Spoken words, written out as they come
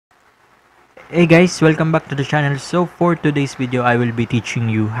Hey guys, welcome back to the channel. So for today's video, I will be teaching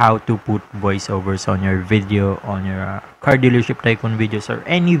you how to put voiceovers on your video, on your car dealership tycoon videos, or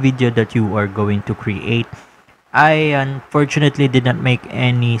any video that you are going to create. I unfortunately did not make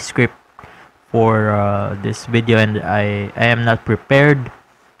any script for this video, and I am not prepared.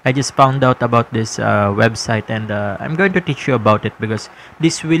 I just found out about this website, and I'm going to teach you about it because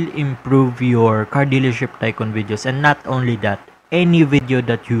this will improve your car dealership tycoon videos. And not only that, any video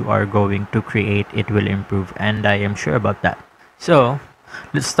that you are going to create, it will improve, and I am sure about that. So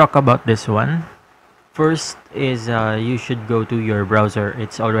let's talk about this one. First is you should go to your browser.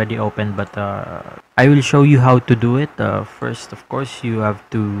 It's already open, but I will show you how to do it. First, of course, you have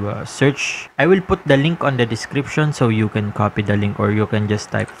to search. I will put the link on the description so you can copy the link, or you can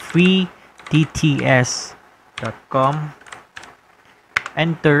just type freetts.com,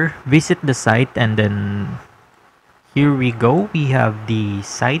 enter, visit the site, and then here we go. We have the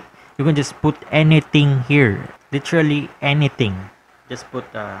site. You can just put anything here, literally anything. Just put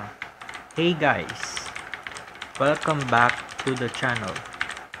hey guys, welcome back to the channel.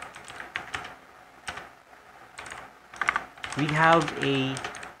 We have a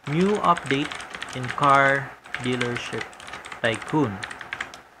new update in car dealership tycoon.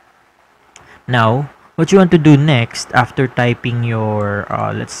 Now what you want to do next, after typing your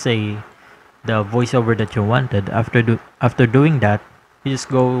let's say the voiceover that you wanted, after doing that, you just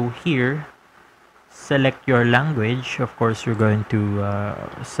go here, select your language. Of course, you're going to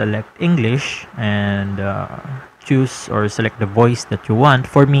select English and choose or select the voice that you want.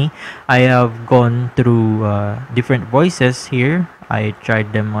 For me, I have gone through different voices here. I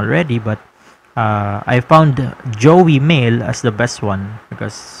tried them already, but I found Joey Male as the best one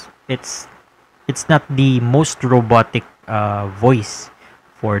because it's not the most robotic voice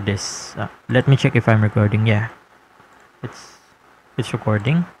for this. Let me check if I'm recording. Yeah, it's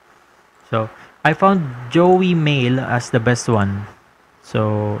recording. So I found Joey Male as the best one.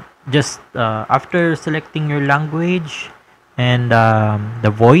 So just after selecting your language and the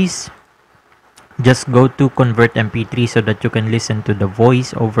voice, just go to convert MP3 so that you can listen to the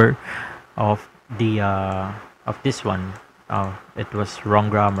voiceover of the of this one. Oh, it was wrong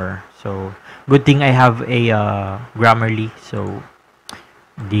grammar. So good thing I have a Grammarly, so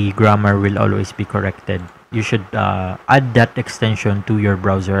the grammar will always be corrected. You should add that extension to your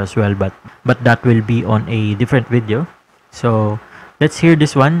browser as well, but that will be on a different video. So let's hear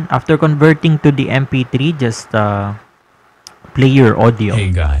this one. After converting to the MP3, just play your audio. Hey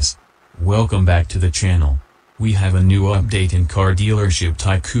guys, welcome back to the channel. We have a new update in car dealership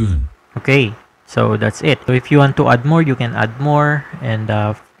tycoon. Okay, so that's it. So if you want to add more, you can add more, and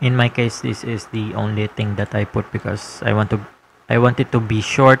in my case, this is the only thing that I put because I want it to be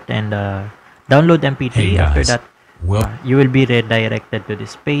short and download MP3. Hey guys, after that, you will be redirected to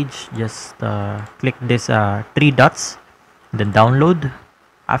this page. Just click this 3 dots, then download.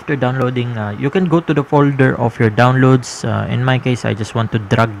 After downloading, you can go to the folder of your downloads. In my case, I just want to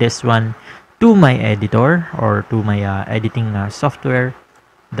drag this one to my editor or to my editing software.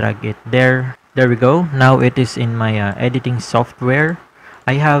 Drag it there. There we go. Now it is in my editing software.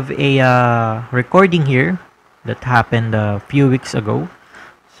 I have a recording here that happened a few weeks ago,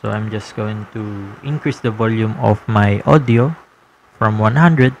 so I'm just going to increase the volume of my audio from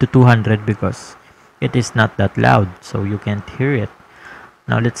 100 to 200 because it is not that loud, so you can't hear it.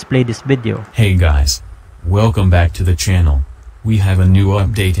 Now let's play this video. Hey guys, welcome back to the channel. We have a new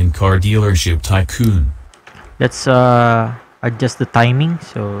update in car dealership tycoon. Let's adjust the timing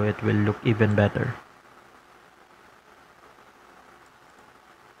so it will look even better.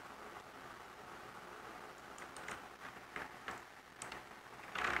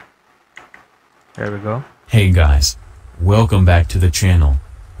 There we go. Hey guys, welcome back to the channel.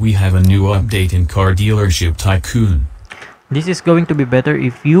 We have a new update in car dealership tycoon. This is going to be better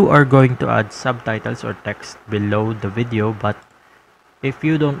if you are going to add subtitles or text below the video, but if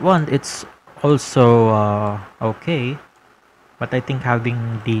you don't want, it's also okay. But I think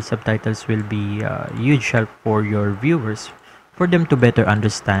having the subtitles will be a huge help for your viewers, for them to better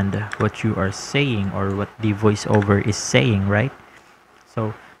understand what you are saying or what the voiceover is saying, right?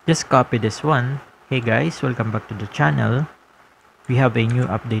 So just copy this one. Hey guys, welcome back to the channel. We have a new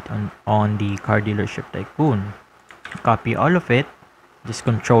update on the car dealership tycoon. Copy all of it, just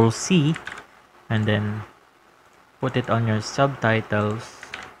Control C, and then put it on your subtitles.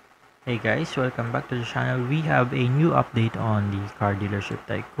 Hey guys, welcome back to the channel. We have a new update on the car dealership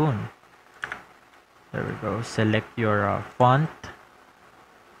tycoon. There we go. Select your font,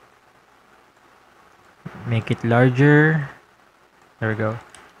 make it larger. There we go.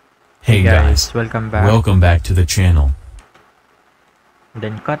 Hey guys, welcome back. Welcome back to the channel.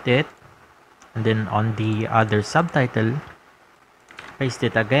 Then cut it and then on the other subtitle, paste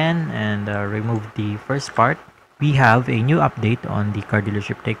it again and remove the first part. We have a new update on the car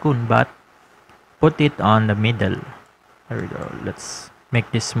dealership Tycoon, but put it on the middle. There we go. Let's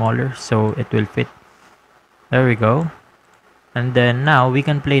make this smaller so it will fit. There we go. And then now we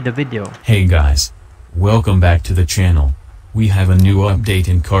can play the video. Hey guys, welcome back to the channel. We have a new update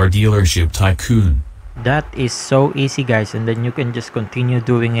in car dealership Tycoon. That is so easy, guys, and then you can just continue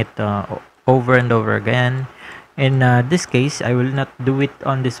doing it over and over again. In this case, I will not do it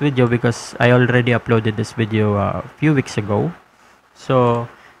on this video because I already uploaded this video a few weeks ago. So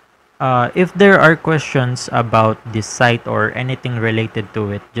if there are questions about this site or anything related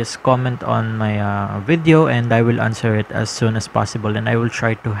to it, just comment on my video and I will answer it as soon as possible, and I will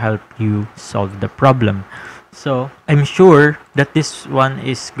try to help you solve the problem. So I'm sure that this one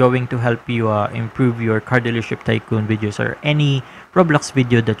is going to help you improve your car dealership Tycoon videos or any Roblox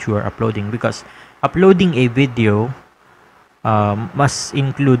video that you are uploading, because uploading a video must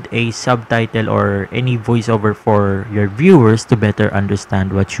include a subtitle or any voiceover for your viewers to better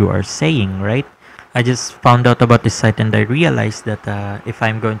understand what you are saying, right? I just found out about this site and I realized that if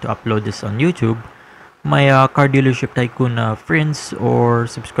I'm going to upload this on YouTube, my car dealership Tycoon friends or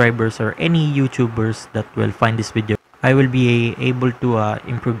subscribers or any YouTubers that will find this video, I will be able to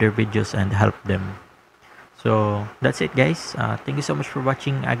improve their videos and help them. So that's it, guys. Thank you so much for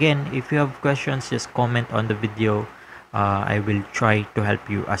watching. Again, if you have questions, just comment on the video. I will try to help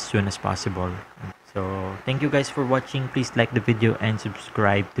you as soon as possible. So thank you guys for watching. Please like the video and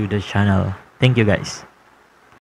subscribe to the channel. Thank you, guys.